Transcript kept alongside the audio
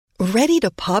Ready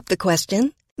to pop the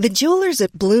question? The jewelers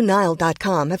at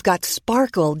BlueNile.com have got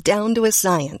sparkle down to a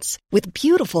science with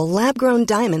beautiful lab-grown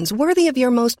diamonds worthy of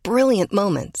your most brilliant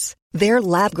moments. Their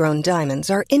lab-grown diamonds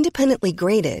are independently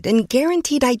graded and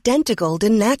guaranteed identical to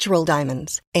natural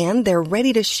diamonds, and they're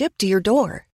ready to ship to your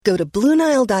door. Go to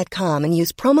BlueNile.com and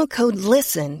use promo code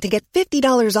LISTEN to get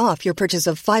 $50 off your purchase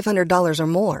of $500 or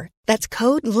more. That's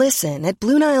code LISTEN at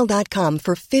BlueNile.com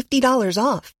for $50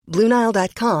 off.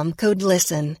 BlueNile.com, code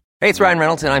LISTEN. Hey, it's Ryan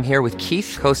Reynolds, and I'm here with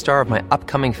Keith, co-star of my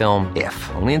upcoming film,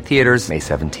 If, only in theaters May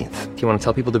 17th. Do you want to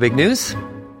tell people the big news?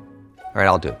 All right,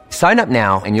 I'll do it. Sign up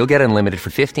now and you'll get unlimited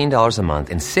for $15 a month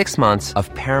and 6 months of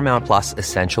Paramount Plus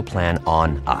Essential Plan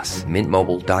on us.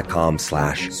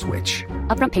 MintMobile.com/switch.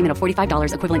 Upfront payment of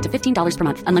 $45 equivalent to $15 per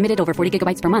month. Unlimited over 40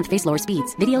 gigabytes per month. Face lower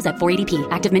speeds. Videos at 480p.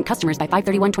 Active Mint customers by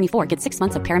 531.24 get 6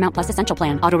 months of Paramount Plus Essential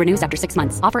Plan. Auto renews after 6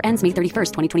 months. Offer ends May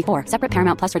 31st, 2024. Separate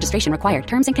Paramount Plus registration required.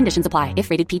 Terms and conditions apply if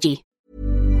rated PG.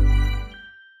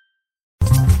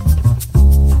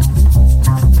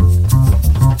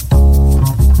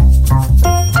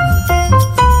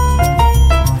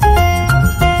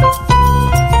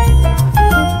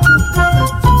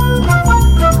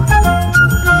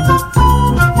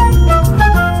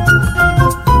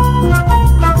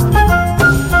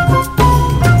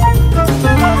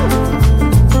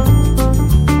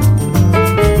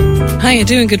 How you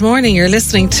doing? Good morning. You're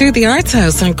listening to The Arts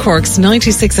House on Cork's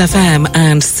 96 FM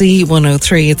and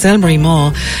C103. It's Elmarie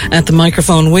Maw at the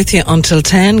microphone with you until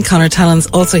 10. Conor Talon's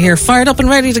also here, fired up and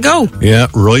ready to go. Yeah,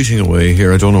 writing away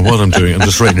here. I don't know what I'm doing. I'm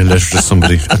just writing a letter to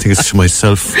somebody. I think it's to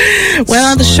myself. Well,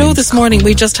 on the show this morning,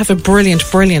 we just have a brilliant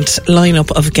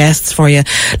lineup of guests for you.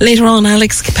 Later on,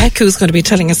 Alex Peck, who's going to be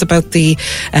telling us about the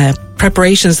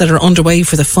preparations that are underway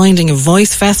for the Finding a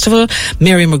Voice Festival.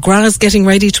 Mary McGrath's getting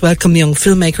ready to welcome young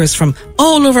filmmakers from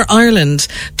all over Ireland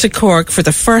to Cork for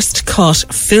the First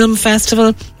Cut Film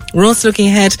Festival. We're also looking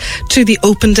ahead to the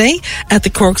open day at the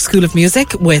Cork School of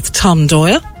Music with Tom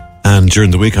Doyle. And during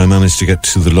the week I managed to get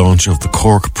to the launch of the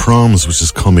Cork Proms, which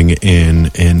is coming in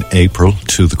April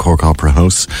to the Cork Opera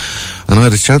House. And I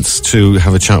had a chance to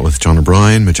have a chat with John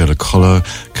O'Brien, Magella Cullen,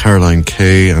 Caroline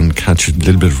Kay, and catch a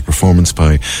little bit of a performance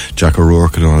by Jack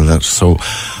O'Rourke and all of that. So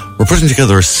we're putting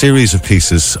together a series of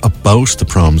pieces about the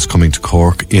proms coming to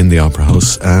Cork in the Opera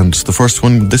House. And the first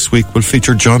one this week will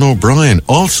feature John O'Brien,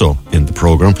 also in the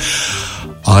programme.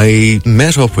 I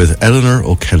met up with Eleanor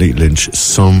O'Kelly Lynch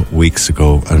some weeks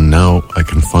ago, and now I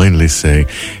can finally say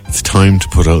it's time to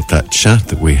put out that chat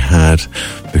that we had,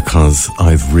 because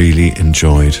I've really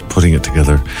enjoyed putting it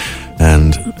together.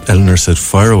 And Eleanor said,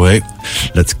 fire away,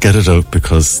 let's get it out,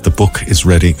 because the book is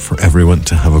ready for everyone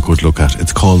to have a good look at.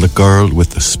 It's called The Girl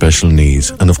with the Special Needs.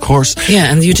 And of course...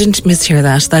 Yeah, and you didn't mishear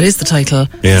that. That is the title.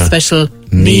 Yeah. Special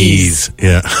Needs.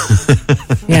 Yeah.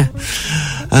 Yeah.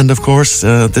 And of course,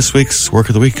 this week's Work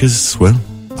of the Week is, well,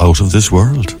 Out of This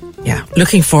World. Yeah,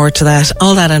 looking forward to that,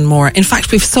 all that and more. In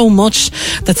fact, we've so much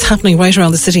that's happening right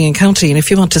around the city and county, and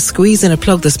if you want to squeeze in a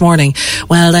plug this morning,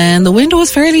 well then the window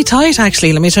is fairly tight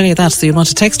actually, let me tell you that. So you want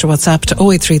to text or WhatsApp to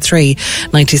 0833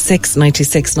 96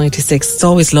 96 96. It's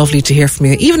always lovely to hear from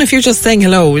you, even if you're just saying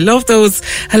hello. We love those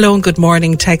hello and good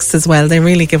morning texts as well. They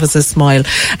really give us a smile.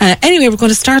 Anyway, we're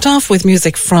going to start off with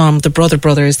music from the Brother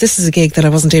Brothers. This is a gig that I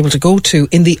wasn't able to go to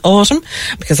in the autumn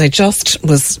because I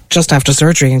was just after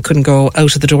surgery and couldn't go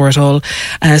out of the door at all.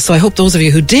 So I hope those of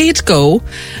you who did go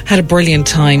had a brilliant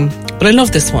time. But I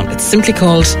love this one. It's simply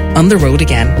called On the Road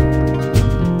Again.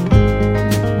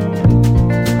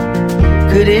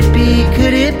 Could it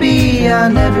be I'll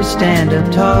never stand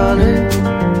up taller?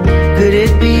 Could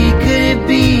it be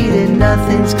that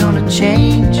nothing's gonna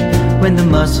change when the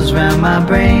muscles round my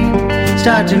brain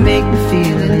start to make me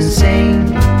feel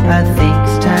insane? I think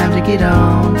it's time to get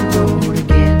on the road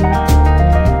again.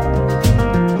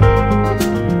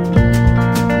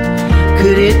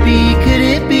 Could it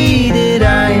be that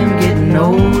I am getting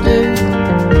older?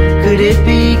 Could it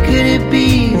be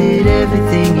that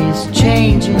everything is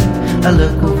changing? I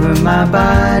look over my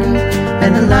body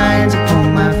and the lines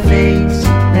upon my face,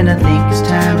 and I think it's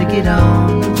time to get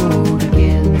on the road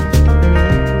again.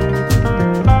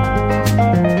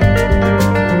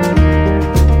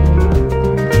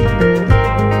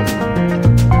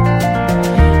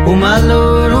 Oh my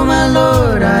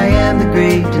Lord, I am the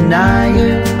great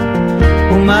denier.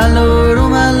 Oh my Lord,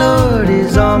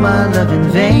 is all my love in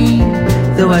vain?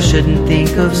 Though I shouldn't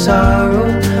think of sorrow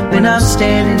when I'm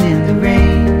standing in the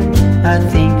rain, I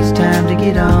think it's time to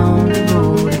get on the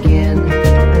road again.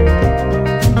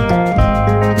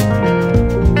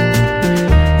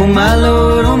 Oh my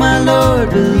Lord,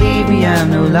 believe me, I'm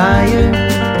no liar.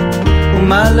 Oh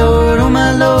my Lord,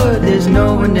 there's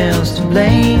no one else to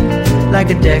blame. Like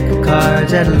a deck of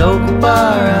cards at a local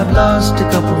bar, I've lost a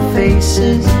couple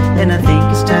faces, and I think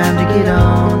it's time to get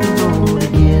on the road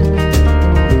again.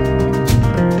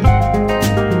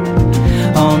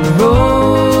 On the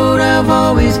road I've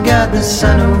always got the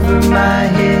sun over my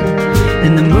head,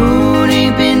 and the moon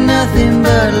ain't been nothing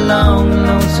but a long,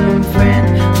 lonesome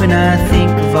friend. When I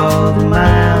think of all the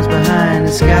miles behind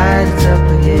the sky that's up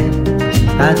ahead,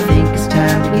 I think it's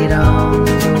time to get on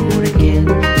the road again.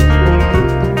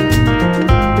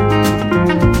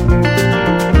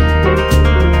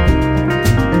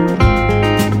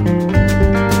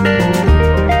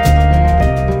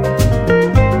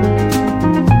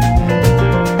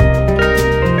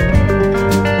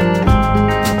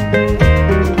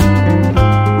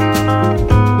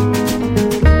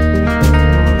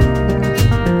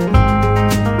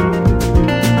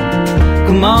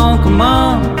 Come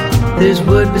on, there's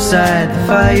wood beside the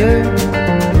fire.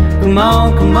 Come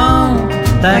on,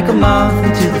 like a moth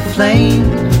into the flame.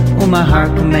 Oh, my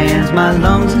heart commands my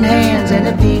lungs and hands, and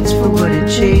it beats for what it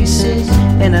chases.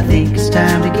 And I think it's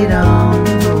time to get on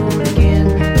the road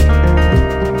again.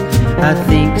 I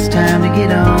think it's time to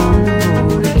get on the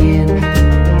road again.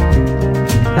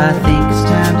 I think it's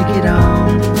time to get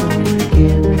on the road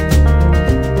again.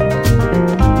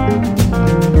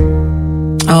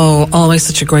 Oh, always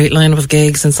such a great lineup of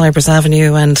gigs in Cypress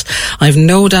Avenue, and I've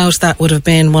no doubt that would have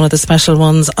been one of the special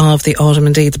ones of the autumn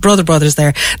indeed. The Brother Brothers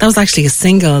there, that was actually a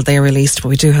single they released, but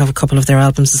we do have a couple of their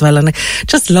albums as well, and I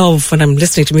just love when I'm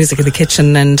listening to music in the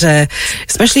kitchen, and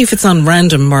especially if it's on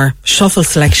random or shuffle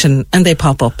selection and they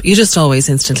pop up, you just always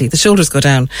instantly, the shoulders go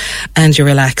down and you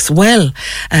relax. Well,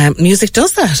 music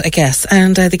does that, I guess,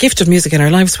 and the gift of music in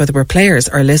our lives, whether we're players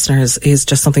or listeners, is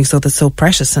just something that's so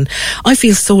precious, and I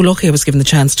feel so lucky I was given the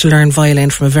chance to learn violin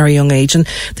from a very young age, and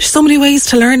there's so many ways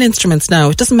to learn instruments now.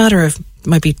 It doesn't matter if it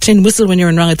might be tin whistle when you're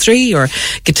in round 3, or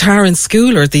guitar in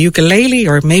school, or the ukulele,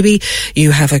 or maybe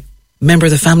you have a member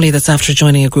of the family that's after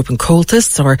joining a group in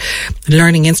Coltis, or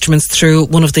learning instruments through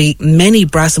one of the many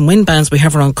brass and wind bands we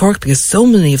have around Cork, because so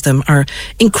many of them are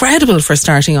incredible for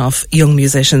starting off young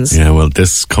musicians. Yeah, well,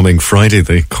 this coming Friday,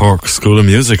 the Cork School of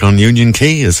Music on Union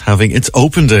Quay is having its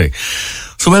open day.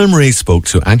 So Ellen Marie spoke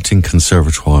to acting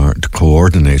conservatoire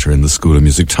coordinator in the School of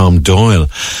Music, Tom Doyle,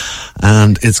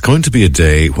 and it's going to be a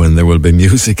day when there will be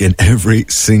music in every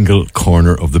single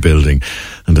corner of the building.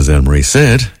 And as Ellen Marie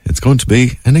said, it's going to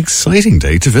be an exciting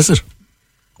day to visit.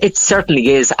 It certainly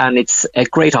is, and it's a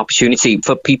great opportunity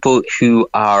for people who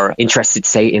are interested,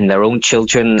 say, in their own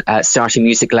children starting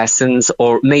music lessons,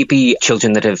 or maybe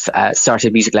children that have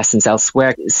started music lessons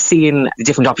elsewhere, seeing the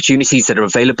different opportunities that are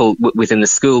available within the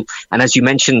school. And as you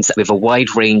mentioned, we have a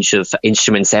wide range of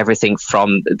instruments, everything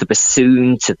from the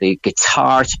bassoon to the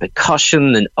guitar to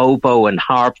percussion and oboe and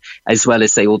harp, as well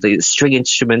as, say, all the string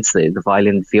instruments, the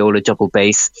violin, viola, double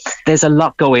bass. There's a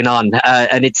lot going on,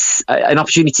 and it's an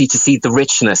opportunity to see the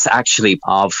richness actually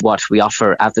of what we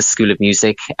offer at the School of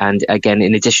Music. And again,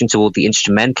 in addition to all the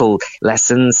instrumental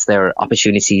lessons, there are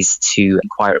opportunities to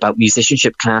inquire about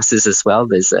musicianship classes as well.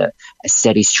 There's a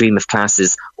steady stream of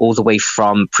classes all the way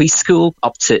from preschool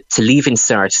up to Leaving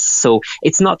Cert. So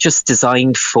it's not just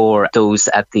designed for those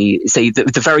at the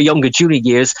very younger junior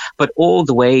years, but all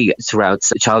the way throughout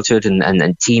childhood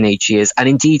and teenage years, and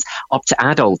indeed up to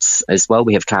adults as well.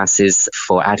 We have classes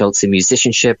for adults in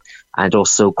musicianship, and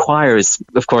also choirs.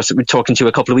 Of course, we were talking to you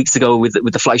a couple of weeks ago with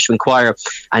the Fleischmann Choir,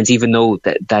 and even though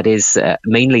that is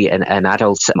mainly an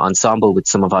adult ensemble with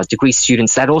some of our degree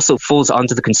students, that also falls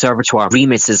onto the conservatoire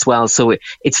remit as well. So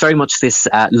it's very much this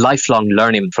lifelong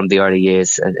learning from the early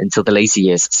years until the later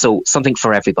years. So something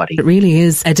for everybody. It really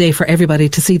is a day for everybody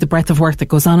to see the breadth of work that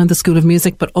goes on in the School of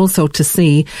Music, but also to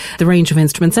see the range of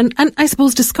instruments and I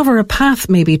suppose discover a path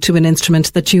maybe to an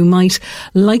instrument that you might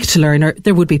like to learn. Or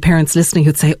there would be parents listening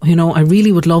who'd say, I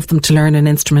really would love them to learn an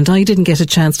instrument. I didn't get a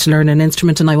chance to learn an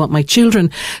instrument, and I want my children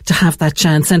to have that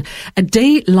chance. And a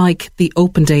day like the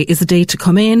open day is a day to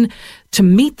come in, to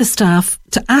meet the staff,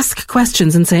 to ask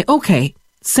questions and say, okay,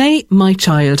 say my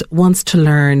child wants to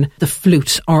learn the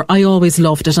flute, or I always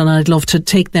loved it and I'd love to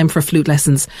take them for flute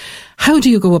lessons. How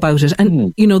do you go about it?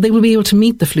 And, they will be able to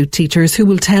meet the flute teachers who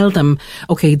will tell them,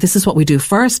 okay, this is what we do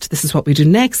first, this is what we do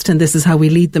next, and this is how we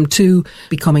lead them to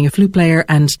becoming a flute player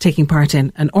and taking part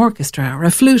in an orchestra or a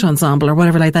flute ensemble or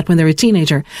whatever like that when they're a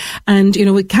teenager. And,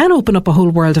 it can open up a whole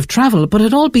world of travel, but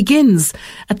it all begins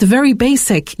at the very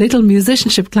basic little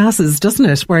musicianship classes, doesn't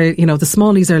it? Where, the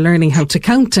smallies are learning how to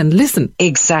count and listen.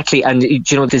 Exactly. And,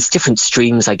 there's different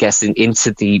streams, I guess,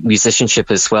 into the musicianship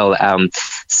as well.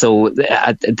 So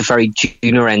at the very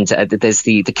junior end, there's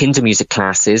the Kinder music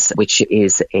classes, which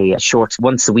is a short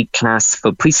once-a-week class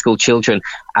for preschool children,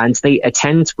 and they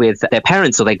attend with their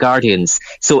parents or their guardians.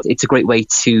 So it's a great way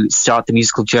to start the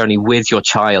musical journey with your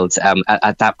child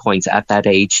at that point, at that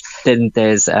age. Then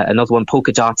there's another one,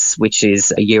 Polka Dots, which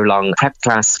is a year-long prep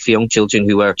class for young children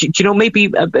who are,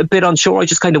 maybe a bit unsure. I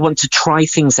just kind of want to try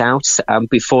things out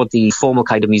before the formal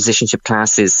kind of musicianship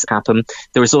classes happen.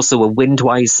 There is also a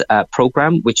Windwise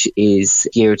program, which is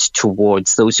geared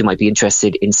towards those who might be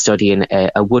interested in studying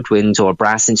a woodwind or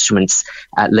brass instruments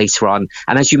later on.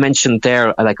 And as you mentioned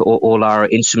there, like all our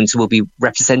instruments will be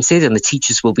represented, and the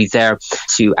teachers will be there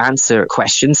to answer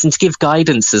questions and to give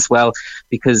guidance as well,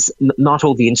 because not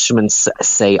all the instruments,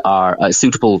 say, are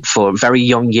suitable for very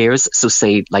young years. So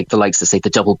say like the likes of, say, the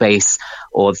double bass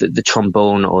or the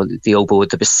trombone or the oboe or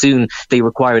the bassoon, they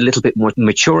require a little bit more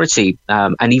maturity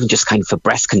and even just kind of for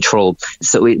breath control.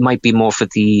 So it might be more for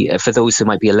those who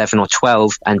might be 11 or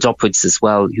 12 and upwards as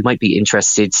well, who might be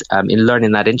interested in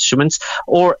learning that instrument.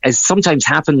 Or, as sometimes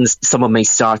happens, someone may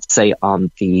start, say,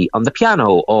 on the piano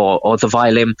or the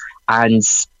violin, and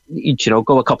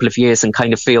go a couple of years and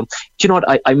kind of feel,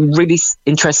 I'm really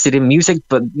interested in music,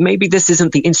 but maybe this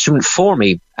isn't the instrument for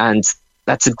me. And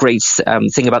that's a great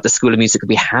thing about the School of Music.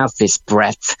 We have this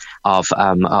breadth of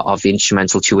the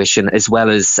instrumental tuition, as well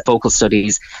as vocal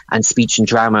studies and speech and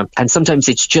drama. And sometimes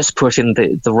it's just putting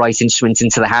the right instrument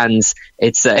into the hands.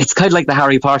 It's kind of like the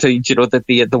Harry Potter, that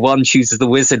the wand chooses the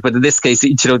wizard, but in this case, the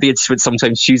instrument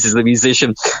sometimes chooses the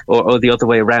musician, or the other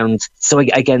way around. So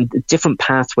again, different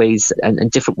pathways and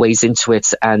different ways into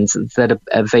it, and that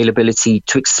availability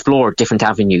to explore different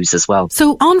avenues as well.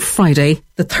 So on Friday,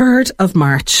 the 3rd of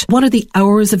March, what are the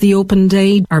hours of the open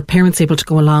day? Are parents able to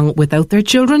go along without their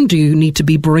children? Do you need to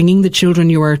be bringing the children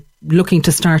you are looking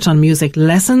to start on music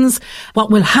lessons?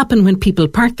 What will happen when people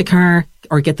park the car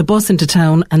or get the bus into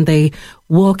town and they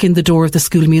walk in the door of the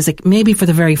School of Music, maybe for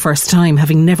the very first time,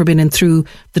 having never been in through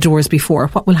the doors before?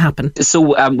 What will happen?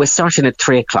 So we're starting at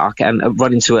 3 o'clock and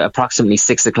running to approximately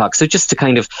 6 o'clock. So just to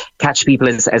kind of catch people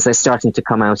as they're starting to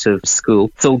come out of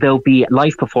school. So there'll be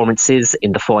live performances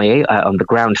in the foyer on the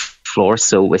ground floor.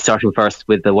 So we're starting first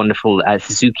with the wonderful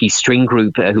Suzuki String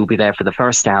Group who will be there for the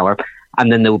first hour. And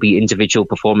then there will be individual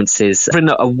performances from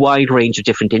a wide range of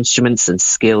different instruments and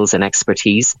skills and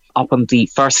expertise. Up on the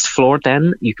first floor,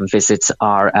 then, you can visit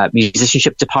our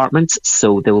musicianship department.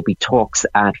 So there will be talks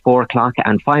at 4 o'clock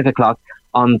and 5 o'clock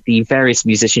on the various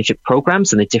musicianship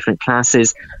programs and the different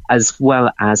classes, as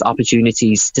well as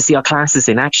opportunities to see our classes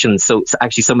in action. So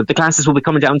actually some of the classes will be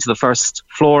coming down to the first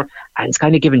floor and it's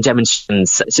kind of giving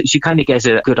demonstrations. So you kind of get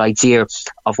a good idea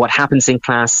of what happens in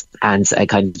class and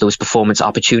kind of those performance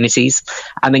opportunities.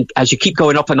 And then as you keep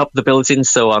going up and up the building,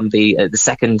 so on the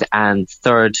second and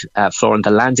third floor on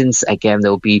the landings, again,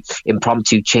 there'll be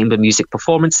impromptu chamber music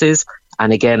performances.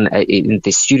 And again, in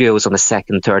the studios on the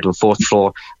second, third and fourth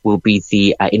floor will be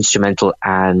the instrumental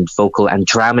and vocal and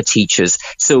drama teachers.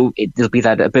 So there'll be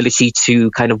that ability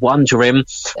to kind of wander in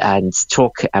and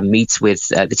talk and meet with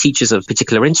the teachers of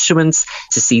particular instruments,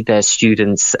 to see their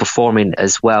students performing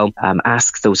as well,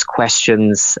 ask those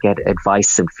questions, get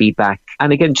advice and feedback.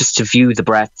 And again, just to view the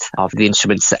breadth of the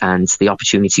instruments and the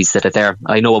opportunities that are there.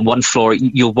 I know on one floor,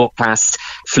 you'll walk past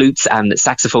flutes and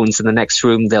saxophones. In the next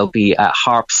room, there'll be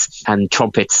harps and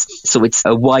trumpets. So it's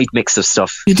a wide mix of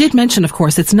stuff. You did mention, of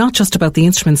course, it's not just about the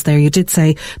instruments there. You did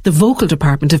say the vocal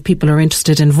department, if people are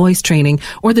interested in voice training,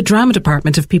 or the drama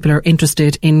department, if people are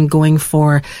interested in going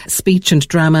for speech and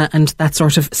drama and that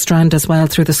sort of strand as well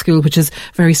through the school, which is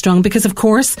very strong because, of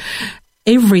course,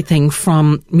 everything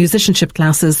from musicianship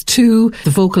classes to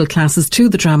the vocal classes to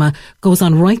the drama goes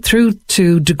on right through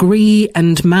to degree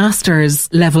and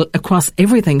master's level across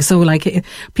everything. So like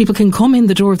people can come in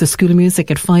the door of the School of Music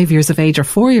at 5 years of age or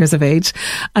 4 years of age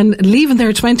and leave in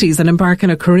their 20s and embark on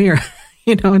a career.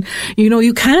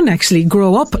 You can actually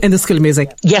grow up in the School of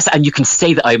Music. Yes, and you can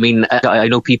say that. I mean, I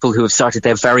know people who have started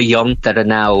there very young that are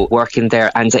now working there.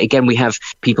 And again, we have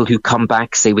people who come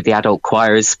back, say, with the adult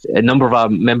choirs. A number of our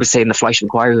members, say, in the Fleischmann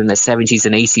Choir in their 70s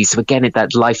and 80s. So again, it's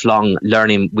that lifelong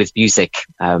learning with music.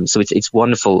 So it's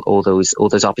wonderful, all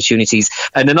those opportunities.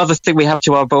 And another thing we have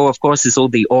to our bow, of course, is all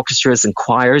the orchestras and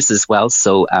choirs as well.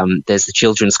 So there's the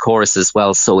children's chorus as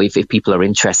well. So if people are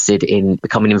interested in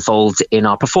becoming involved in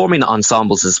our performing ensemble,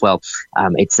 ensembles as well.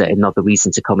 It's another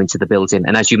reason to come into the building.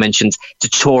 And as you mentioned, to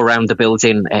tour around the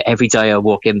building every day I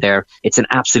walk in there, it's an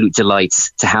absolute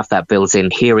delight to have that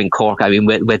building here in Cork. I mean,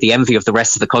 we're the envy of the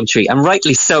rest of the country, and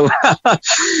rightly so.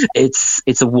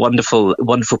 It's a wonderful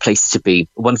place to be,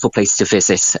 a wonderful place to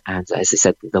visit. And as I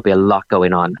said, there'll be a lot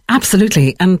going on.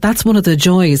 Absolutely. And that's one of the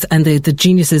joys and the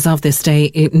geniuses of this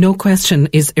day. No question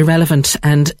is irrelevant,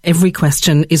 and every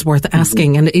question is worth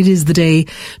asking. And it is the day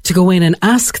to go in and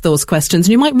ask those questions.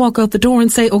 And you might walk out the door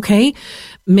and say, okay,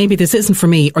 maybe this isn't for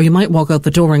me. Or you might walk out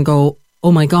the door and go,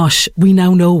 oh my gosh, we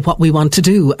now know what we want to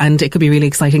do, and it could be really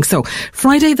exciting. So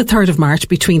Friday the 3rd of March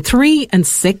between 3 and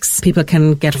 6, people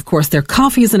can get, of course, their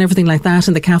coffees and everything like that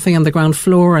in the cafe on the ground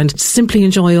floor, and simply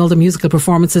enjoy all the musical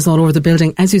performances all over the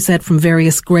building, as you said, from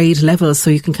various grade levels,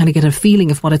 so you can kind of get a feeling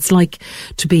of what it's like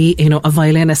to be, you know, a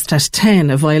violinist at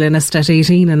 10, a violinist at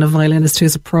 18, and a violinist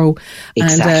who's a pro.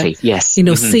 Exactly, and, yes. You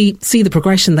know, see the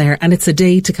progression there, and it's a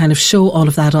day to kind of show all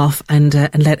of that off and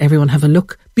let everyone have a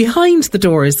look behind the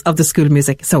doors of the School of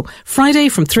Music. So Friday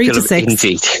from 3 to 6.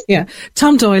 Indeed. Yeah.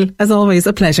 Tom Doyle, as always,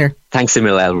 a pleasure. Thanks a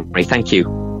million, Elmarie. Thank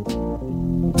you.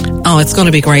 Oh, it's going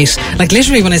to be great. Like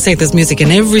literally when I say there's music in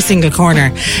every single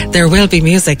corner, there will be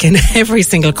music in every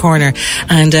single corner.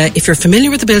 And if you're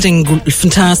familiar with the building,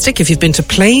 fantastic. If you've been to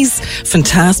plays,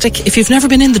 fantastic. If you've never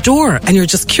been in the door and you're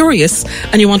just curious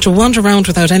and you want to wander around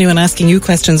without anyone asking you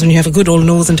questions when you have a good old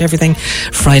nose into everything,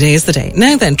 Friday is the day.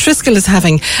 Now then, Triskel is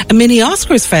having a mini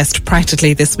Oscars Fest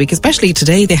practically this week, especially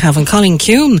today. They have in Colleen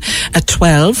at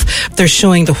 12. They're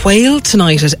showing The Whale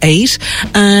tonight at 8.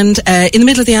 And in the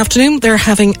middle of the afternoon, they're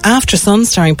having After Sun,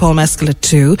 starring Paul Mescal at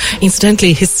 2.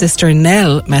 Incidentally, his sister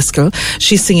Nell Mescal,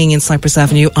 she's singing in Cypress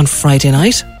Avenue on Friday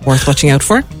night. Worth watching out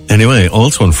for. Anyway,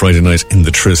 also on Friday night in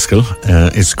the Triskel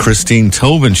is Christine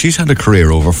Tobin. She's had a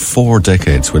career over 4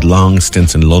 decades with long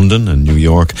stints in London and New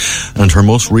York, and her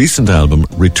most recent album,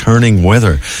 Returning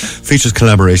Weather, features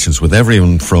collaborations with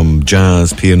everyone from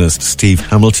jazz pianist Steve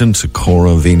Hamilton to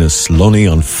Cora Venus Lunny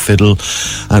on fiddle.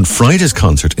 And Friday's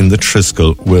concert in the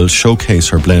Triskel will showcase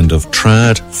her blend of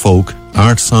trad, folk,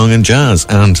 art song and jazz,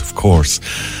 and of course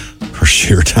her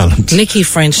sheer talent. Nikki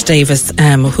French Davis,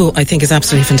 who I think is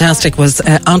absolutely fantastic, was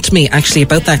on to me actually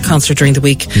about that concert during the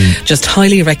week, just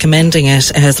highly recommending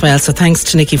it as well. So thanks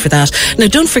to Nikki for that. Now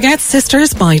don't forget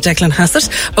Sisters by Declan Hassett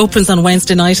opens on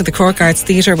Wednesday night at the Cork Arts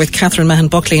Theatre with Catherine Mahon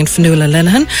Buckley and Fionnuala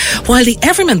Linehan, while the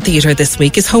Everyman Theatre this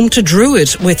week is home to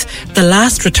Druid with The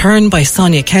Last Return by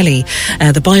Sonia Kelly.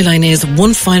 The byline is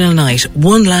one final night,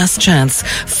 one last chance,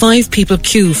 5 people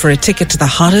queue for a ticket to the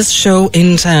hottest show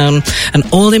in town, and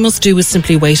all they must do is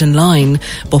simply wait in line.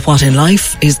 But what in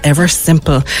life is ever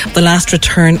simple? The Last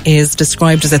Return is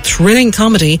described as a thrilling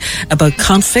comedy about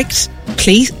conflict,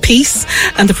 peace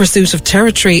and the pursuit of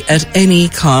territory at any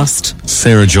cost.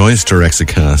 Sarah Joyce directs a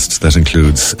cast that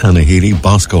includes Anna Healy,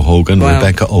 Bosco Hogan,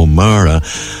 Rebecca O'Mara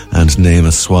and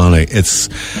Naima Swale. It's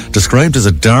described as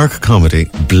a dark comedy,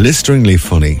 blisteringly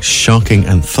funny, shocking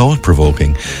and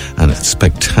thought-provoking, and it's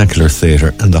spectacular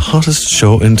theatre and the hottest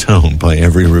show in town by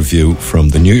every review, from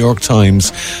the New York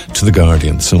Times to the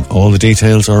Guardian. So all the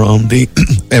details are on the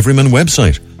Everyman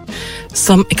website.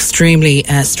 Some extremely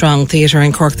strong theatre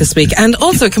in Cork this week. And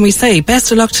also, can we say, best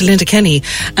of luck to Linda Kenny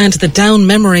and the Down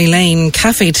Memory Lane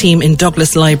Cafe team in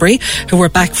Douglas Library, who are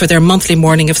back for their monthly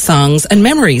morning of songs and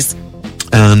memories.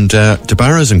 And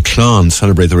DeBarras and Clon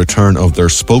celebrate the return of their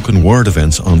spoken word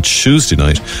events on Tuesday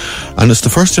night. And it's the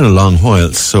first in a long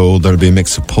while, so there'll be a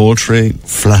mix of poetry,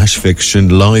 flash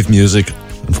fiction, live music,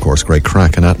 of course, great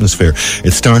crack and atmosphere.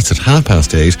 It starts at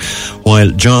 8:30,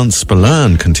 while John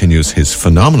Spillane continues his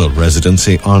phenomenal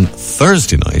residency on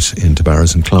Thursday night in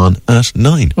DeBarras and Clon at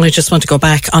 9. Well, I just want to go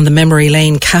back on the Memory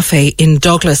Lane Cafe in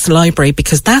Douglas Library,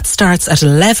 because that starts at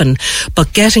 11,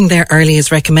 but getting there early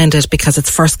is recommended because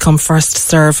it's first come, first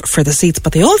serve for the seats.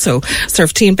 But they also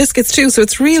serve tea and biscuits too, so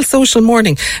it's real social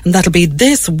morning, and that'll be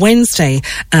this Wednesday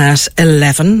at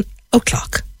 11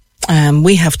 o'clock.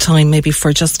 We have time maybe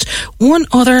for just one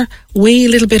other wee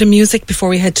little bit of music before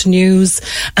we head to news.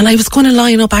 And I was going to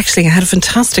line up, actually, I had a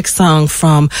fantastic song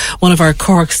from one of our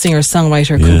Cork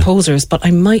singer-songwriter composers, but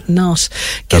I might not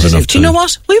get it. Do you know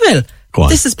what? We will. Go on.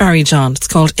 This is Barry John. It's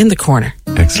called In the Corner.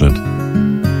 Excellent.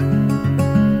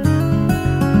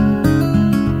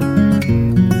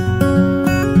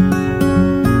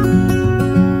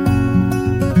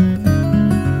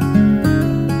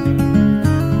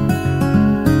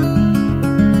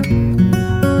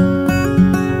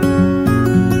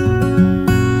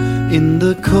 In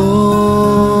the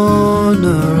corner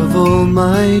of all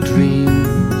my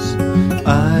dreams,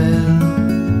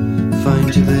 I'll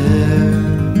find you there.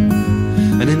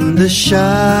 And in the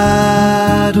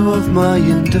shadow of my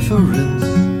indifference,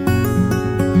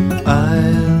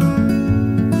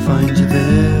 I'll find you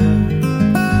there,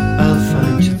 I'll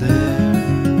find you there.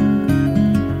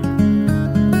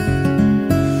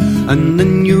 And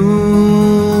then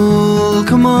you'll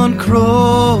come on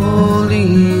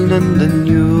crawling, and then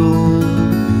you'll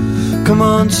come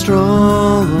on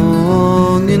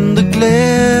strong in the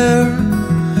glare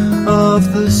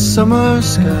of the summer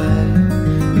sky.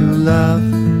 You laugh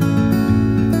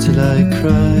till I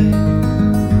cry,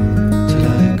 till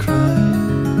I cry.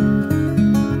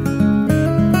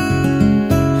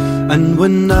 And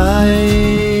when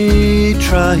I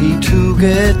try to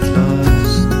get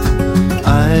lost,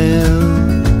 I'll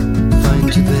find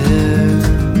you there.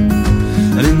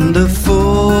 And in the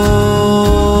forest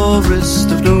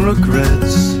of no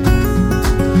regrets,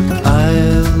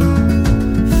 I'll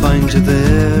find you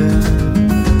there,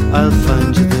 I'll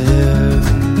find you there.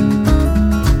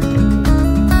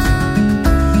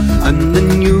 And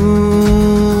then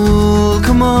you'll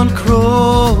come on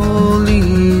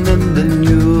crawling, and then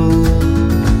you'll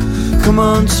come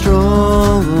on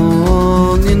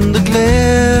strong in the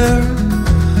glare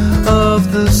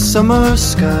of the summer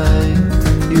sky.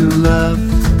 You laugh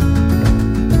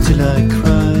till I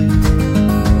cry,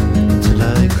 till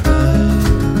I cry.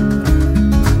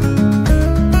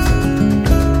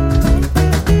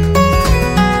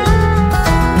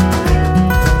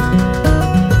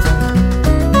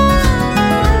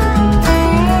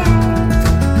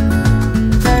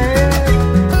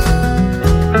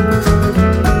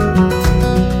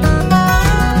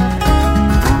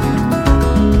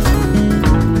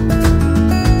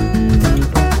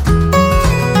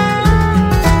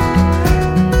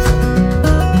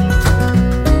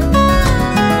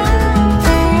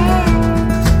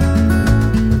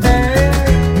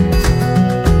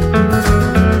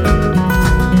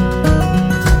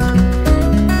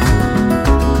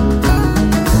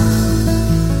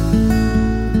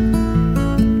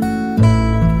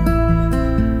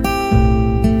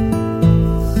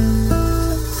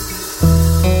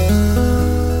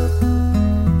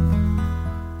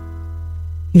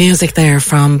 Music there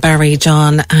from Barry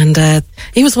John, and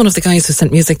he was one of the guys who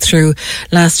sent music through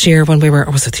last year when we were,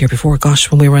 or was it the year before,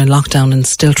 gosh, when we were in lockdown and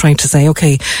still trying to say,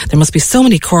 okay, there must be so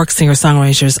many Cork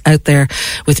singer-songwriters out there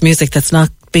with music that's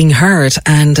not being heard,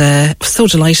 and so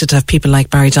delighted to have people like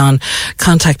Barry John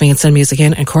contact me and send music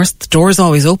in. And of course, the door is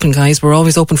always open, guys. We're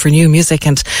always open for new music,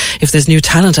 and if there's new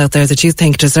talent out there that you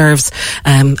think deserves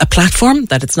a platform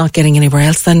that it's not getting anywhere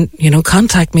else, then, you know,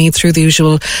 contact me through the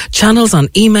usual channels on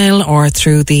email or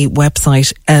through the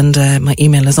website. And my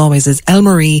email, as always, is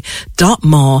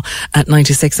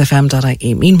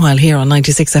elmarie.maw@96fm.ie. Meanwhile, here on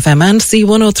 96FM and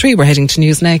C103, we're heading to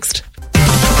news next.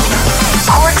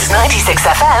 Cork's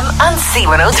 96FM and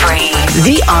C103.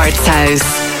 The Arts House.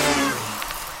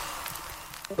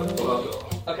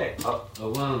 Okay. A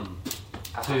 1,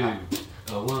 2,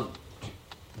 a 1.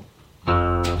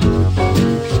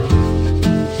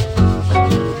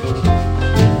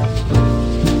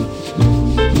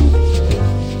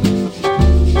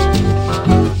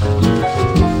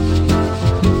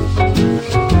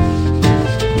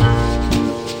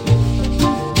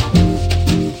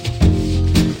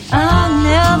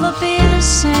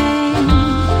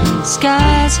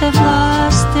 Skies have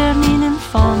lost their meaning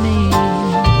for me.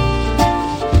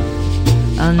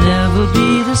 I'll never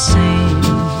be the same.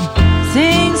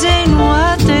 Things ain't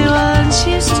what they once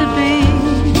used to be.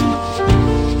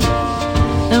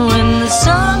 And when the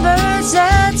songbirds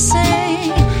that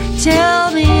sing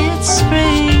tell me it's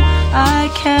spring, I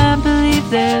can't believe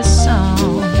their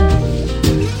song.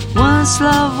 Once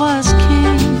love was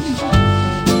king,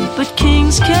 but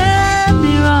kings can't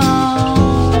be wrong.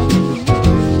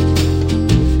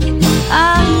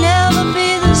 I'll never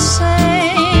be the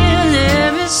same.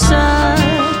 There is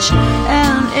such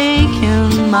an ache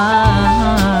in my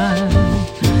heart.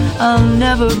 I'll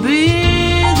never be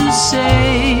the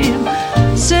same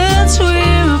since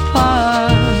we're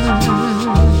apart.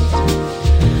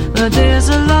 But there's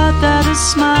a lot that a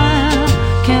smile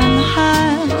can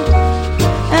hide,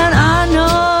 and I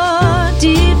know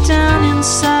deep down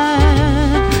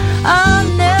inside I'll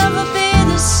never be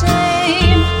the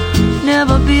same,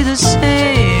 never be the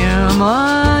same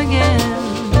again.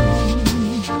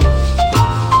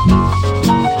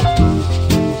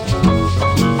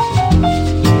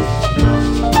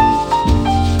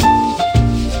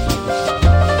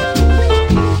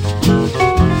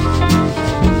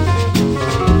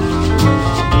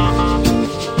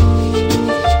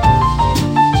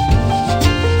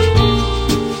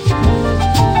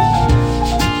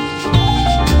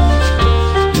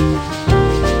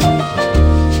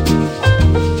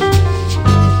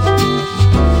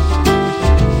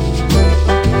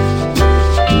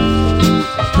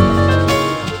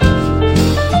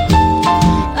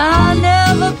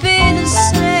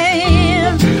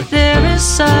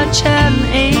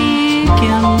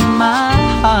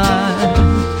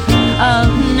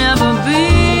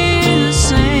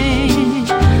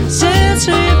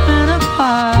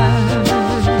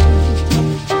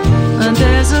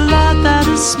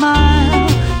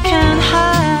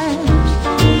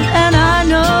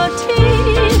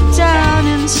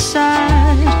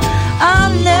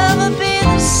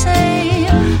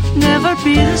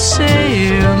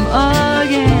 same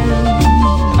again.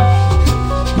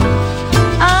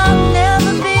 I'll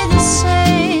never be the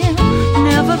same,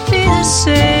 never be the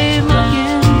same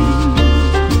again.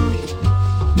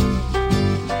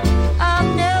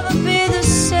 I'll never be the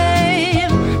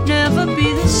same, never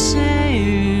be the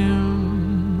same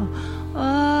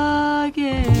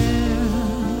again.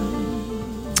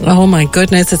 Oh my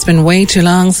goodness, it's been way too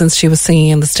long since she was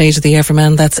singing on the stage of the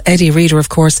Everyman. That's Eddie Reader, of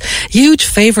course, huge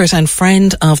favourite and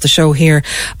friend of the show here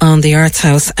on the Arts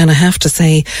House. And I have to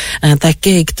say, that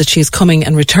gig that she's coming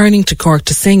and returning to Cork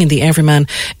to sing in the Everyman,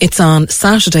 it's on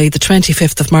Saturday, the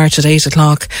 25th of March at 8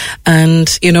 o'clock.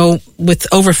 And, you know, with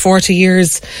over 40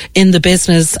 years in the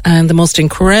business and the most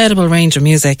incredible range of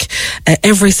music,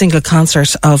 every single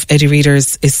concert of Eddie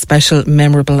Reader's is special,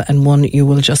 memorable, and one you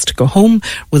will just go home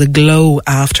with a glow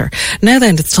after. Now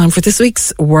then, it's time for this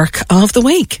week's Work of the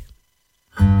Week.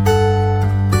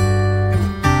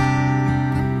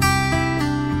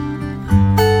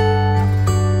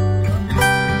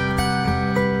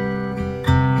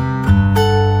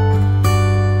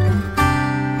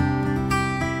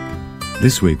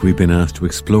 This week we've been asked to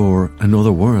explore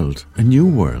another world, a new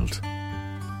world.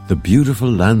 The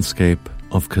beautiful landscape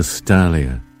of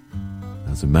Castalia,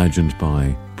 as imagined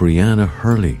by Brianna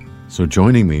Hurley. So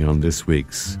joining me on this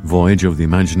week's Voyage of the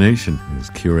Imagination is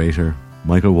curator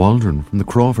Michael Waldron from the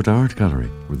Crawford Art Gallery,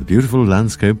 where the beautiful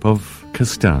landscape of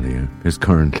Castalia is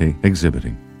currently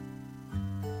exhibiting.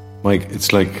 Mike,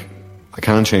 it's like I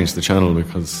can't change the channel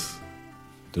because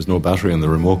there's no battery on the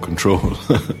remote control.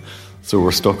 So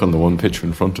we're stuck on the one picture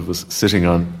in front of us, sitting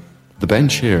on the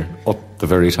bench here, up the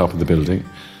very top of the building.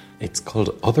 It's called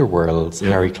Otherworlds,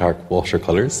 Harry Clarke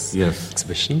Watercolours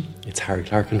exhibition. It's Harry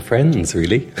Clarke and friends,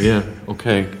 really. Yeah,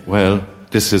 okay. Well,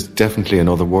 this is definitely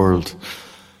another world.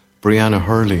 Brianna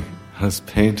Hurley has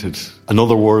painted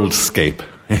another worldscape.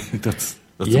 That's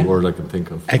a word I can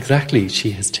think of. Exactly. She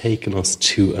has taken us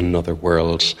to another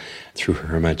world through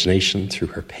her imagination, through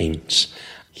her paint.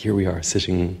 Here we are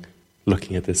sitting,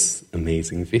 looking at this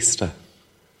amazing vista.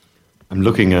 I'm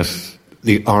looking at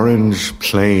the orange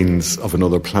plains of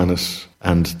another planet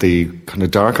and the kind of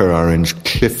darker orange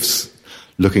cliffs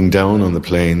looking down on the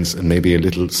plains, and maybe a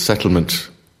little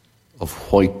settlement of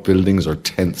white buildings or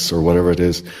tents or whatever it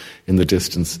is in the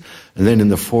distance. And then in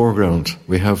the foreground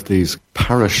we have these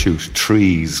parachute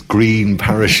trees, green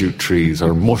parachute trees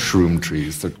or mushroom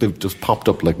trees. They've just popped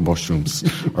up like mushrooms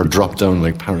or dropped down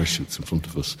like parachutes in front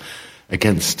of us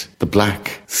against the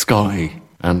black sky.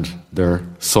 And their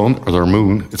sun or their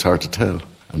moon, it's hard to tell.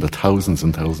 And the thousands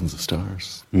and thousands of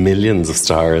stars. Millions of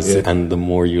stars. Yeah. And the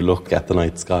more you look at the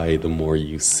night sky, the more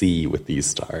you see with these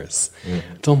stars. Yeah.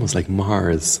 It's almost like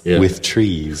Mars with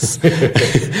trees.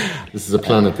 This is a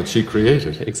planet that she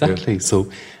created. Exactly. Yeah. So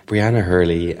Brianna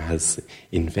Hurley has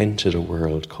invented a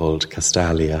world called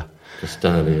Castalia.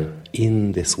 Castalia.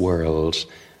 In this world,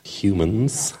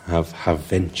 humans have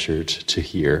ventured to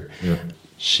here. Yeah.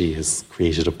 She has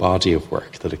created a body of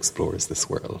work that explores this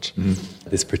world.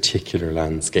 This particular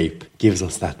landscape gives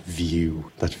us that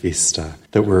view, that vista,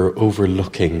 that we're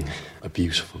overlooking a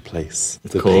beautiful place.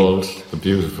 It's called The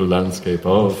Beautiful Landscape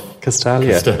of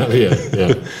Castalia. Castalia,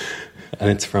 yeah.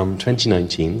 And it's from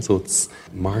 2019, so it's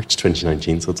March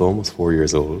 2019, so it's almost 4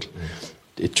 years old.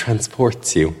 It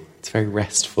transports you. It's very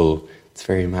restful. It's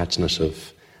very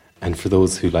imaginative. And for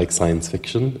those who like science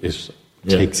fiction, it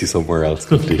takes you somewhere else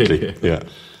completely. Yeah.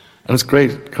 And it's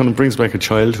great. It kind of brings back a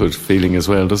childhood feeling as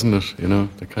well, doesn't it? You know,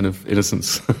 the kind of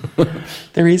innocence.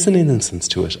 There is an innocence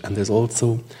to it. And there's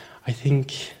also, I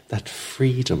think, that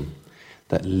freedom,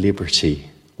 that liberty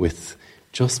with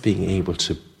just being able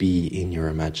to be in your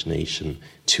imagination,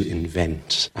 to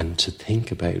invent and to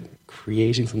think about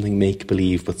creating something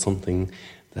make-believe, but something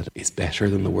that is better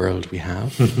than the world we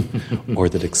have, or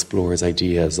that explores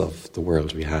ideas of the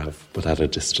world we have, but at a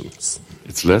distance.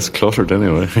 It's less cluttered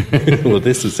anyway. Well,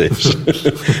 this is it.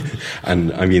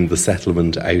 And I mean, the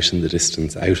settlement out in the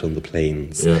distance, out on the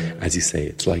plains, as you say,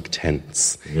 it's like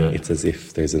tents. Yeah. It's as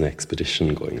if there's an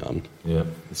expedition going on. Yeah,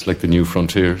 it's like the new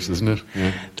frontiers, isn't it?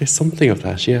 Yeah. There's something of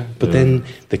that, yeah. But then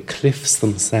the cliffs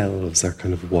themselves are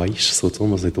kind of white, so it's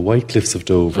almost like the White Cliffs of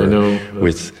Dover,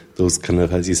 with those kind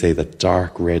of, as you say, that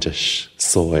dark reddish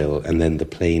soil, and then the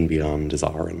plain beyond is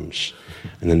orange,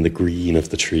 and then the green of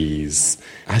the trees.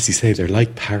 As you say, they're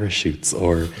like parachutes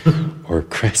or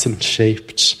crescent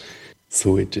shaped.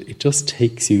 So it just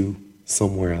takes you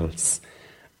somewhere else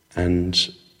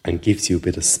and gives you a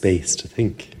bit of space to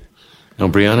think. Now,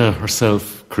 Brianna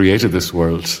herself created this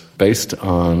world based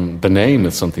on the name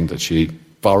of something that she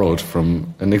borrowed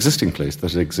from an existing place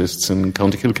that exists in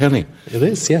County Kilkenny. It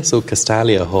is, yeah. So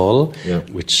Castalia Hall,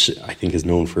 which I think is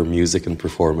known for music and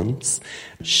performance,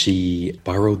 she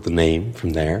borrowed the name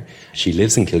from there. She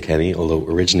lives in Kilkenny, although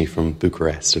originally from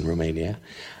Bucharest in Romania.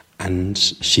 And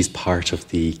she's part of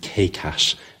the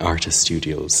KCAT Artist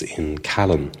Studios in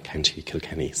Callan, County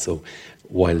Kilkenny. So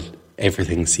while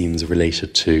everything seems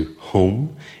related to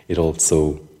home, it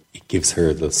gives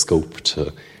her the scope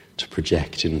to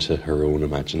project into her own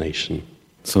imagination.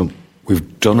 So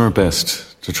we've done our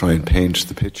best to try and paint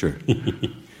the picture.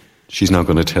 She's now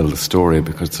going to tell the story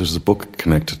because there's a book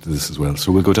connected to this as well.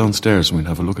 So we'll go downstairs and we'll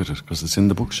have a look at it because it's in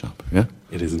the bookshop, yeah?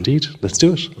 It is indeed. Let's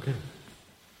do it. Okay.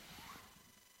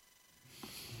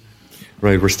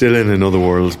 Right, we're still in another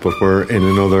world, but we're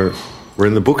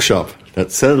in the bookshop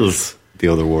that sells the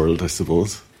other world, I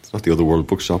suppose. It's not the other world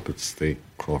bookshop, it's the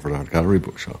Crawford Art Gallery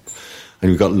bookshop. And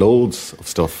we've got loads of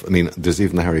stuff. I mean, there's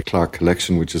even the Harry Clarke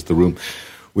collection, which is the room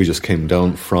we just came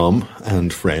down from,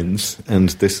 and friends. And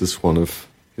this is one of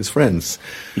his friends,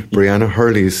 Brianna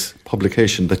Hurley's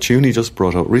publication that you only just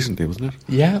brought out recently, wasn't it?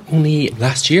 Yeah, only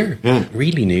last year. Yeah.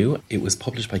 Really new. It was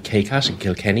published by KCAT in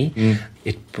Kilkenny.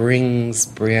 It brings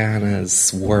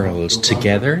Brianna's world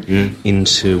together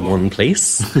into one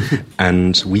place,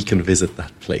 and we can visit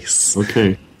that place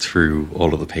through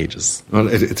all of the pages. Well,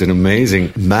 it's an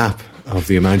amazing map of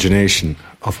the imagination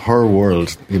of her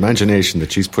world, the imagination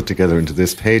that she's put together into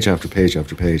this page after page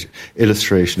after page,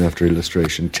 illustration after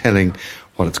illustration, telling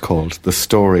what it's called, the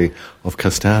story of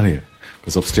Castalia.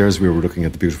 Because upstairs we were looking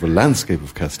at the beautiful landscape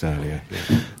of Castalia.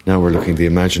 Now we're looking at the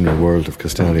imaginary world of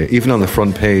Castalia. Even on the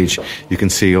front page, you can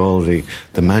see all the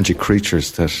magic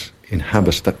creatures that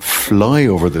inhabit, that fly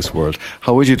over this world.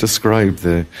 How would you describe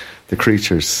the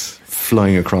creatures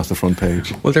flying across the front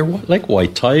page? Well, they're like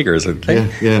white tigers, aren't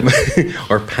they? Yeah.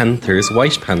 Or panthers,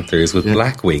 white panthers with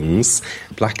black wings,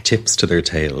 black tips to their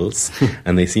tails,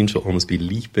 and they seem to almost be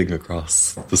leaping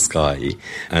across the sky.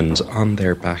 And on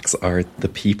their backs are the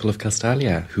people of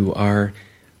Castalia, who are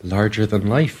larger than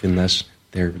life in that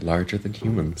they're larger than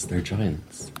humans. They're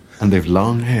giants. And they've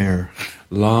long hair.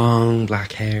 Long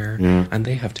black hair. Yeah. And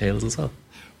they have tails as well.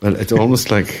 Well, it's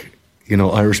almost like,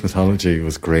 Irish mythology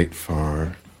was great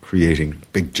for creating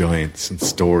big giants and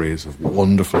stories of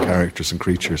wonderful characters and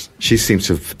creatures. She seems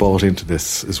to have bought into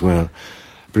this as well.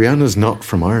 Brianna's not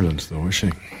from Ireland, though, is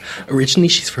she? Originally,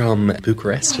 she's from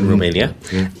Bucharest in Romania.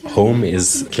 Yeah. Home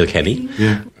is Kilkenny.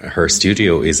 Yeah. Her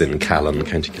studio is in Callan,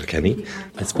 County Kilkenny.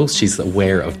 I suppose she's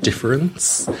aware of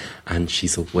difference, and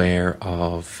she's aware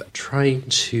of trying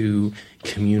to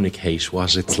communicate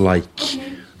what it's like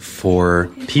for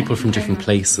people from different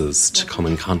places to come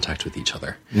in contact with each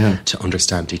other, to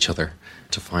understand each other,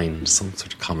 to find some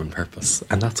sort of common purpose.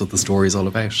 And that's what the story is all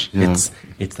about. Yeah.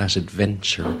 It's that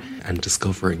adventure and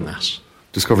discovering that.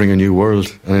 Discovering a new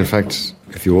world. And in fact,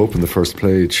 if you open the first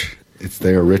page, it's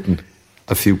there written,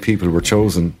 a few people were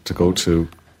chosen to go to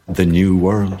the new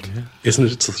world. Yeah.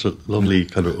 Isn't it such a lovely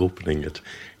kind of opening? It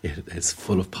is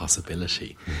full of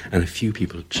possibility. And a few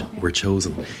people were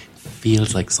chosen. It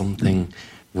feels like something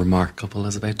remarkable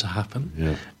is about to happen.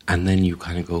 Yeah. And then you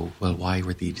kind of go, well, why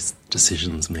were these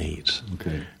decisions made?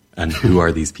 Okay. And who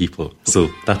are these people? So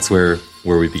that's where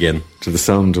we begin. To the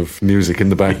sound of music in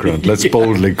the background, let's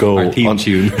boldly go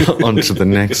onto the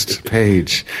next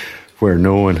page where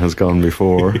no one has gone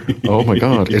before. Oh my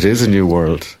God, it is a new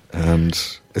world. And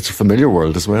it's a familiar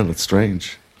world as well. It's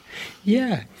strange.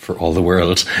 Yeah, for all the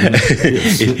world.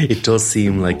 It does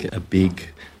seem like a big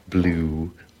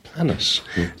blue planet.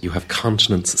 You have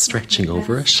continents stretching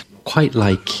over it, quite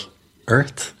like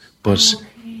Earth, but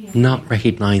not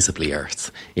recognisably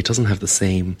Earth. It doesn't have the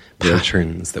same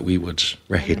patterns that we would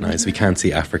recognise. We can't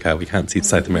see Africa, we can't see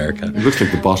South America. It looks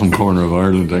like the bottom corner of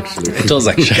Ireland, actually. It does,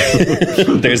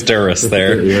 actually. There's Durrus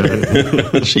there.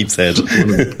 Yeah. Sheep's Head.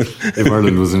 If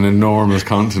Ireland was an enormous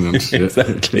continent.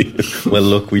 Exactly. Well,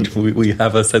 look, we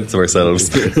have a sense of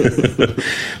ourselves.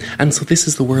 And so this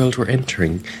is the world we're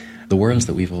entering. The worlds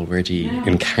that we've already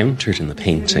encountered in the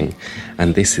painting,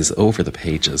 and this is over the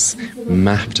pages,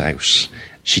 mapped out.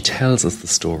 She tells us the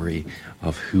story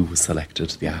of who was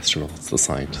selected, the astronauts, the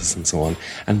scientists, and so on.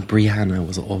 And Brianna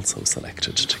was also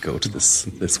selected to go to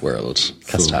this world,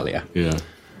 Castalia. So, yeah,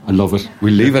 I love it.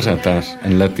 We leave it at that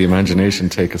and let the imagination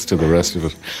take us to the rest of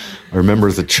it. I remember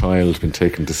as a child being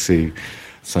taken to see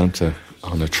Santa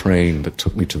on a train that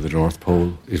took me to the North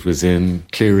Pole. It was in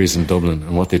Cleary's in Dublin,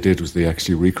 and what they did was they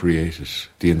actually recreated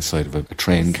the inside of a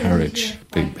train carriage.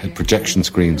 They had projection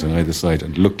screens on either side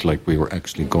and looked like we were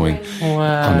actually going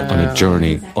on a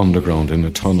journey underground in a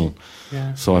tunnel.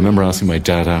 Yeah. So I remember asking my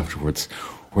dad afterwards,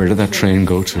 where did that train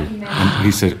go to? And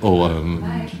he said,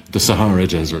 the Sahara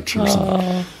Desert or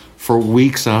something. For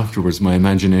weeks afterwards, my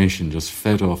imagination just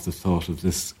fed off the thought of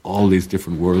all these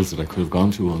different worlds that I could have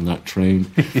gone to on that train.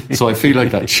 So I feel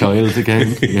like that child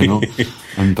again, you know.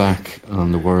 I'm back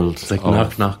on the world. It's like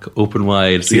knock, knock, open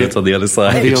wide, see what's on the other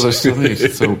side. On the other side.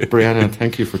 So, Brianna,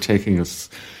 thank you for taking us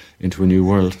into a new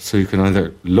world. So you can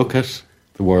either look at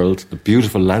the world, the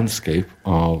beautiful landscape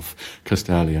of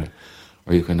Castalia,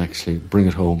 or you can actually bring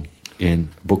it home in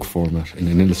book format, in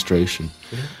an illustration.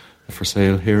 Yeah. For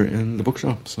sale here in the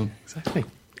bookshop. So exactly.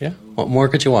 Yeah. What more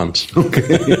could you want?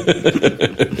 Okay.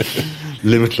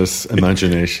 Limitless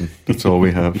imagination. That's all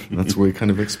we have. That's what we kind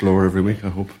of explore every week, I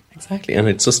hope. Exactly. And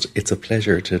it's a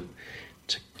pleasure to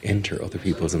enter other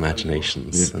people's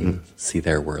imaginations and see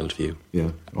their worldview.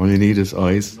 Yeah. All you need is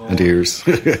eyes and ears.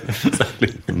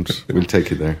 Exactly. And we'll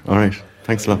take you there. All right.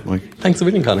 Thanks a lot, Mike. Thanks a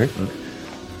million, Conor.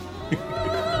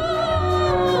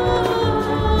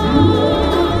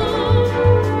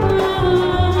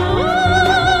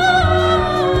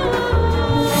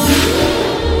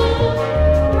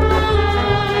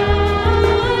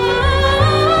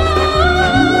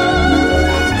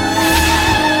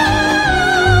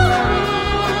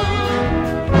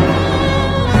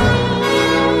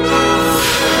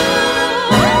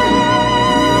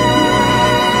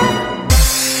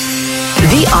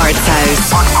 Arts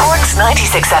House on Cork's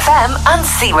 96 FM and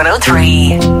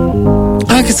C103.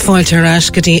 Agus fáilte ras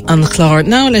go dtí an chlár.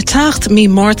 Ná le tacht mí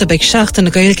Martha beag seachtain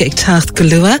na Gaeilge ag tacht go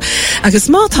lua, agus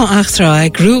mátá achtra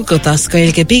ag grú go das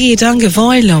Gaeilge bíad an go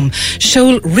bhailm,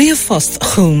 seol riamhfost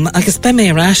chum agus be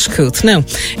mé ras cút. Now,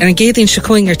 an géadín se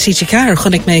coing ar títe car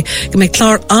chunig mé go mé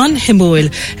chlár an himúil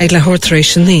ag le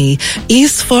hortaréis ní.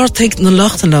 Is fórtaigh na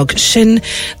lochtanog sin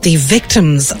the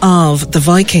victims of the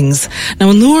Vikings. Now,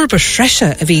 an nuair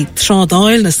befreise a bhí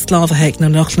trádáil na slávathe na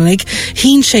lochtanig,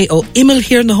 hín sé ó imil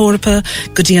hir na Hórapa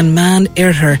go dtí an man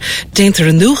her déantar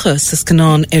an nucha sa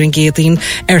scanán an géadín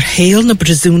héal na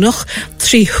Brazúnach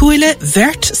trí huaile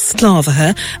vert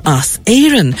slávathe as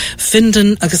éireann,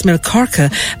 Findan agus mé Corca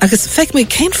agus feic mé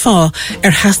céim fá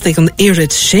heastaigh an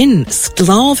éirid sin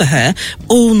slávathe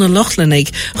ó na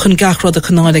Lochlannig chun gachrod a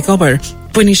canálig obair.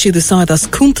 Buine siad úsáid as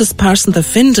cúntas pásanta a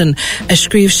Findan a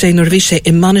scríomh sé nuair bhí sé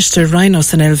i Manister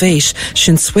Rhinos in Elvéis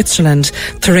sin Switzerland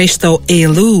tar éis dó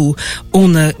éalú ó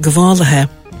na gabhálathe.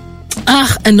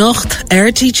 Ach a nocht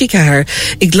TG Cahar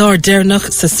I glár déirnach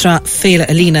sa stra féle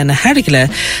alína na Harigile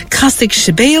castig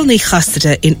sibéal ní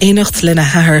chastade in énocht lena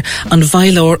Hahar an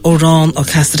bhailór ó rán ó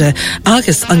chastade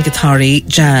agus an guitárí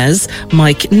jazz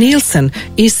Mike Nielsen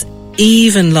is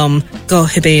even lom go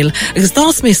hibéal agus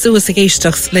dás mé suas a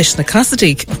géisteach leis na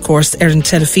casadig of course an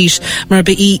telefís mar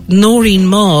be I nóín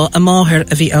má a máthir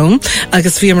a bhí ann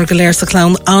agus bhí mar goléir sa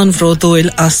clán anhró dóil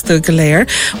as do goléir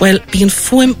well bíon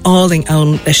fuim áling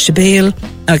ann leis sibéal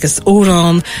agus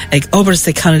órán ag obair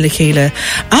sa canna chéile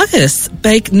agus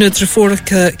beag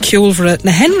nudrafóracha ceolmhara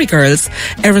na Henry Girls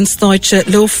an stáidse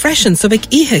lo freisin so beag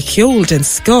ihe ceol den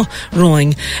sco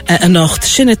roing a nacht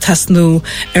sinne tasnú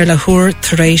le thuair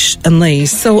taréis an lei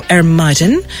so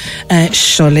maidin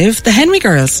Sholiv the Henry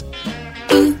Girls.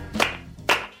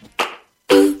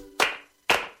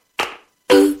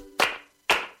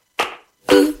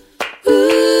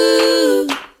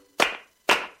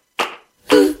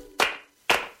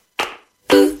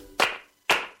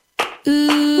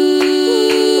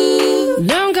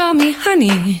 Don't call me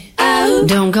honey,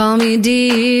 don't call me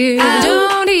dear,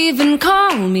 don't even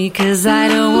call me 'cause I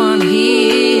don't want to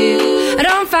hear. I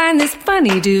don't find this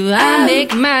funny, do I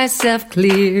make myself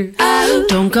clear?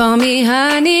 Don't call me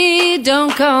honey,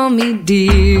 don't call me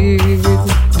dear.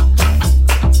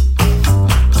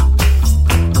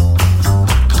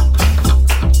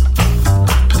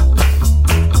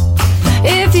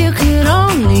 If you could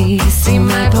only see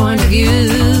my point of view,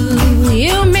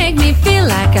 you make me feel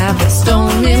like I've a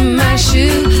stone in my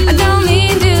shoe. I don't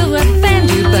mean to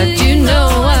offend you, but you know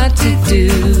what to do.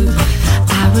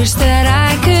 I wish that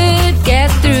I could get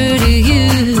through to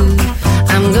you.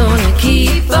 I'm gonna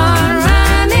keep on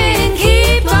running,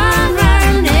 keep on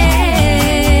running.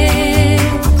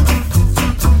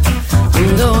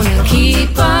 I'm gonna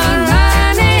keep on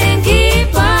running,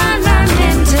 keep on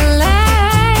running till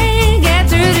I get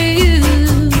through to you.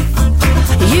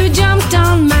 You jumped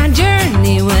on my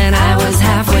journey when I was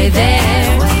halfway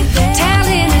there,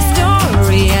 telling a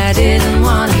story I didn't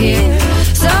want to hear.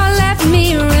 So let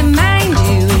me remind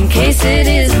you in case it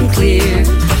isn't clear.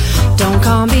 Don't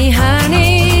call me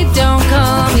honey, don't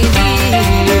call me dear.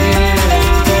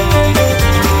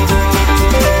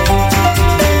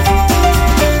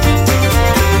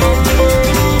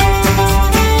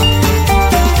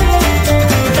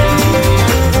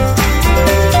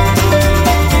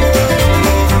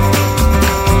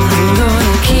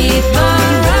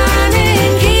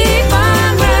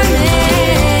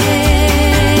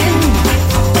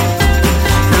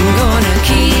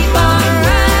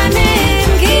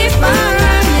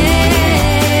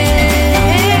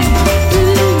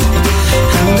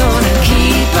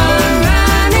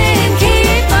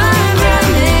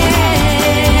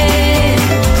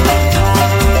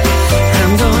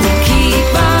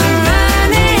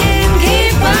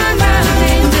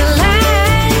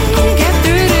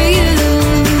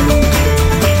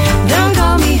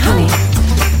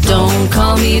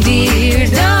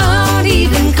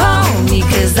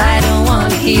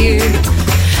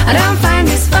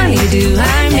 do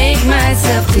I make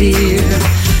myself clear?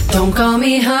 Don't call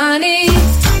me honey,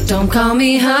 don't call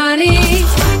me honey,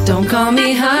 don't call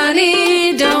me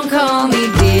honey, don't call me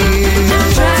dear.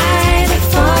 Don't try to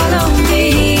follow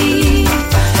me,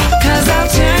 'cause I'll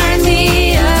turn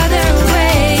the other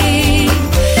way,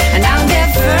 and I'll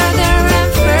get further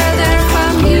and further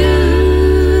from you.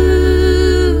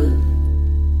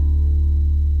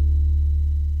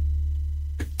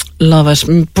 Love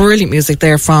it. Brilliant music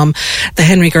there from the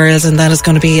Henry Girls, and that is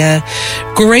going to be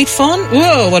great fun.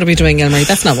 Whoa, what are we doing, Elmarie?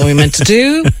 That's not what we meant to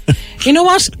do. You know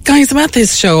what? Guys, I'm at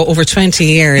this show over 20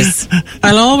 years.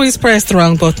 I'll always press the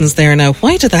wrong buttons there now.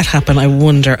 Why did that happen? I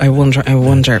wonder.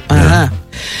 Aha.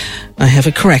 I have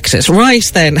it corrected. Right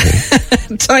then.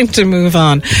 Time to move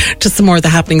on to some more of the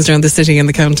happenings around the city and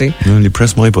the county. Well, you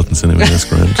press my buttons anyway, that's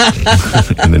grand.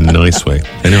 In a nice way.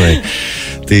 Anyway,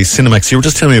 the Cinemax, you were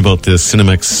just telling me about the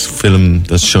Cinemax film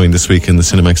that's showing this week in the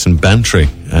Cinemax in Bantry,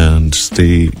 and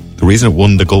the reason it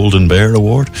won the Golden Bear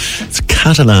Award, it's a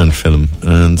Catalan film,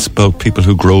 and it's about people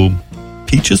who grow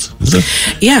peaches, is it?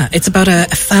 Yeah, it's about a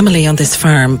family on this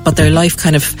farm, but their life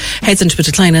kind of heads into a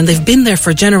decline, and they've been there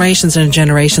for generations and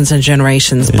generations and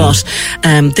generations. Yeah. But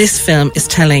this film is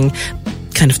telling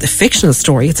kind of the fictional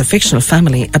story. It's a fictional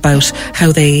family about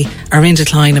how they are in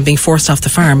decline and being forced off the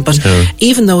farm. But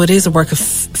even though it is a work of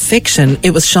fiction,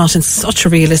 it was shot in such a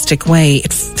realistic way.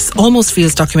 It almost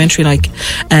feels documentary-like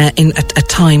at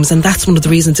times, and that's one of the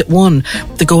reasons it won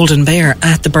the Golden Bear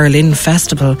at the Berlin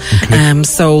Festival. Okay.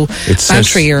 So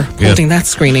Bantry are holding that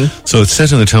screening. So it's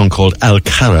set in a town called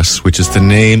Alcarràs, which is the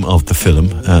name of the film.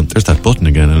 There's that button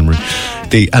again, Elmarie.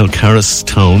 The Alcarràs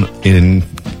town in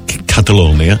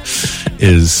Catalonia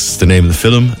is the name of the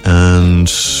film,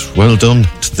 and well done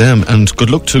to them, and good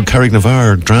luck to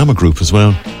Carrignavar Drama Group as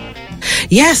well.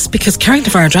 Yes, because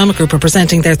Carrignavar Drama Group are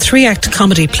presenting their 3-act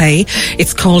comedy play.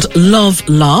 It's called Love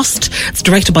Lost. It's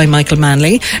directed by Michael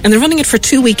Manley, and they're running it for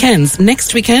 2 weekends.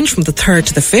 Next weekend from the 3rd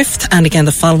to the 5th, and again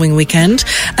the following weekend.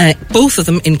 Both of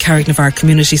them in Carrignavar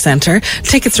Community Centre.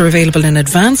 Tickets are available in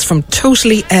advance from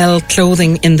Totally L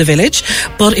Clothing in the Village.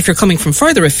 But if you're coming from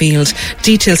further afield,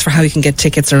 details for how you can get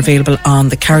tickets are available on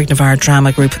the Carrignavar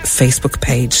Drama Group Facebook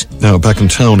page. Now, back in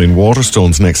town in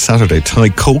Waterstones next Saturday, Ty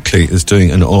Coakley is doing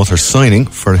an author signing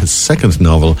for his second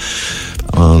novel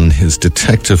on his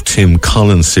Detective Tim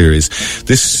Collins series.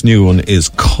 This new one is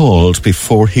called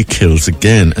Before He Kills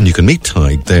Again, and you can meet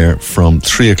Ty there from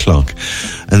 3 o'clock.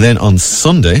 And then on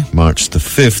Sunday, March the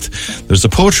 5th, there's a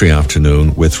poetry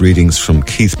afternoon with readings from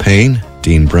Keith Payne,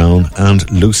 Dean Brown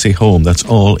and Lucy Home. That's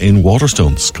all in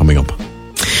Waterstones coming up.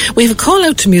 We have a call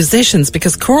out to musicians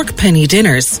because Cork Penny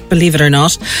Dinners, believe it or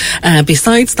not,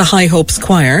 besides the High Hopes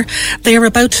Choir, they are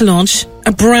about to launch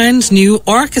a brand new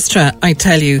orchestra, I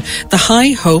tell you. The High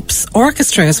Hopes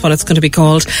Orchestra is what it's going to be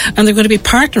called, and they're going to be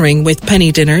partnering with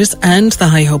Penny Dinners and the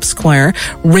High Hopes Choir,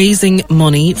 raising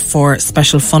money for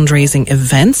special fundraising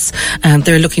events, and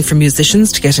they're looking for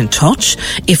musicians to get in touch.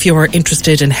 If you are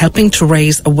interested in helping to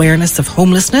raise awareness of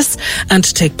homelessness and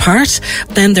to take part,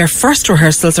 then their first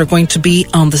rehearsals are going to be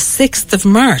on the 6th of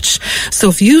March. So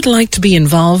if you'd like to be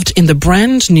involved in the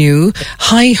brand new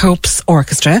High Hopes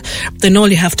Orchestra, then all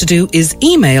you have to do is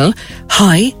email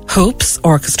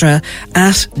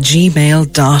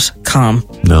highhopesorchestra@gmail.com.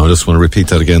 Now, I just want to repeat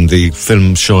that again. The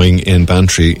film showing in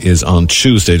Bantry is on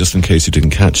Tuesday, just in case you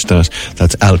didn't catch that.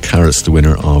 That's Alcarràs, the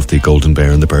winner of the Golden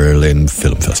Bear and the Berlin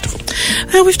Film Festival.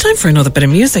 We've time for another bit of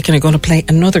music, and I'm going to play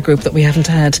another group that we haven't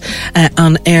had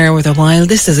on air with a while.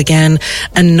 This is again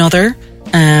another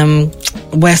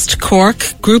West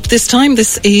Cork group this time.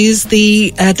 This is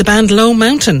the band Low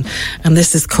Mountain, and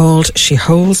this is called She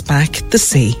Holds Back the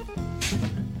Sea.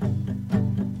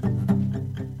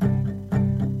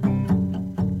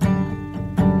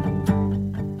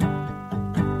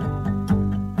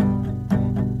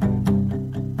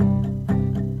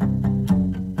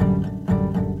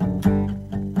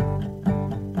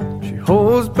 She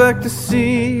holds back the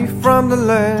sea from the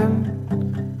land.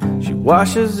 She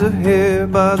washes her hair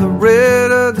by the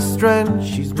red of the strand.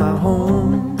 She's my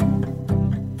home.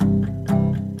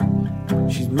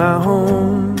 She's my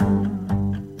home.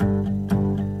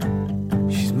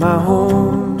 She's my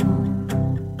home.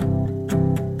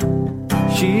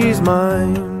 She's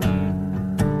mine.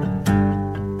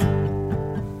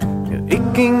 Your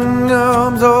aching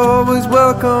arms always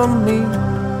welcome me.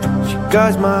 She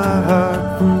guides my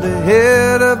heart from the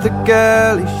head of the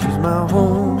galley. She's my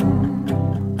home.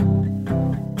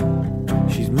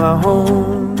 My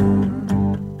home.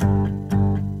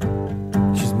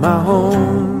 She's my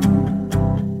home.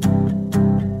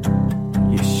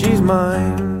 Yeah, she's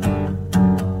mine.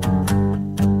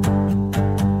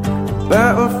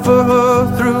 battled for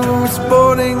her through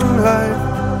sporting life.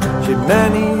 She had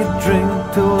many a drink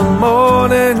till the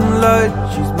morning light.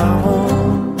 She's my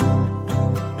home.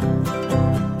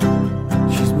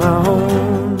 She's my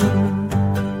home.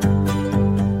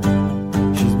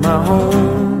 She's my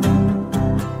home.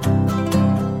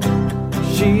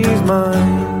 She's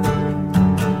mine.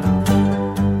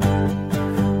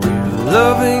 With a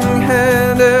loving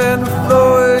hand and a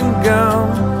flowing gown,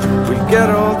 we get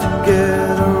all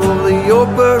together on the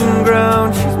open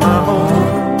ground. She's my home.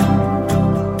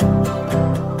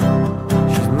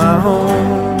 She's my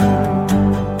home.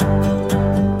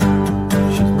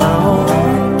 She's my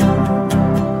home.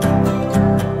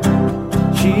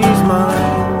 She's mine.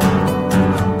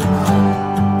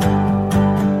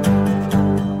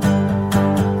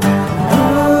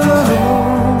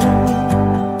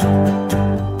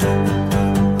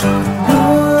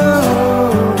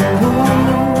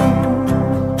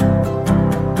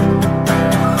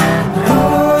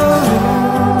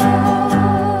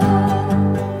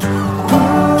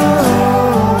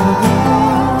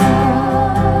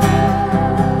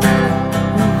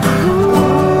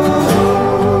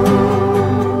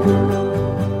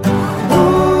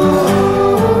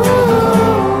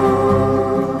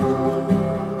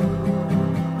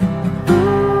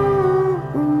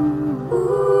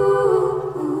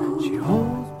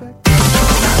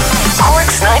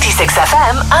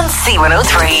 FM and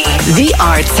C103. The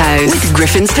Arts House with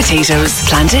Griffin's Potatoes.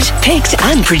 Planted, picked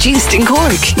and produced in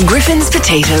Cork. Griffin's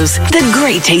Potatoes, the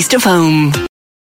great taste of home.